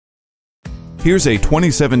Here's a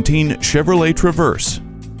 2017 Chevrolet Traverse.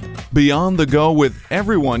 Beyond the go with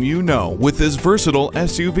everyone you know with this versatile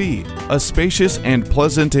SUV. A spacious and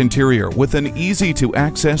pleasant interior with an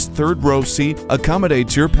easy-to-access third-row seat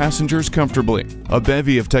accommodates your passengers comfortably. A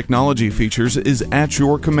bevy of technology features is at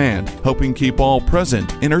your command, helping keep all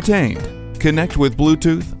present entertained. Connect with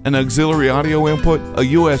Bluetooth, an auxiliary audio input, a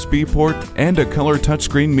USB port, and a color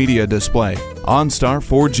touchscreen media display. OnStar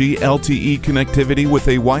 4G LTE connectivity with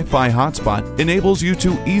a Wi-Fi hotspot enables you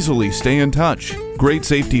to easily stay in touch. Great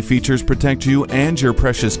safety features protect you and your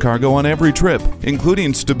precious cargo on every trip,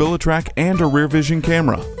 including StabiliTrak and a rear vision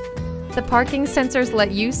camera. The parking sensors let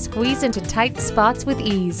you squeeze into tight spots with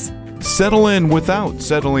ease. Settle in without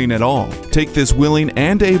settling at all. Take this willing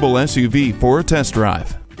and able SUV for a test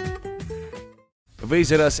drive.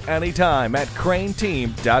 Visit us anytime at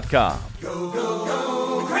crainteam.com.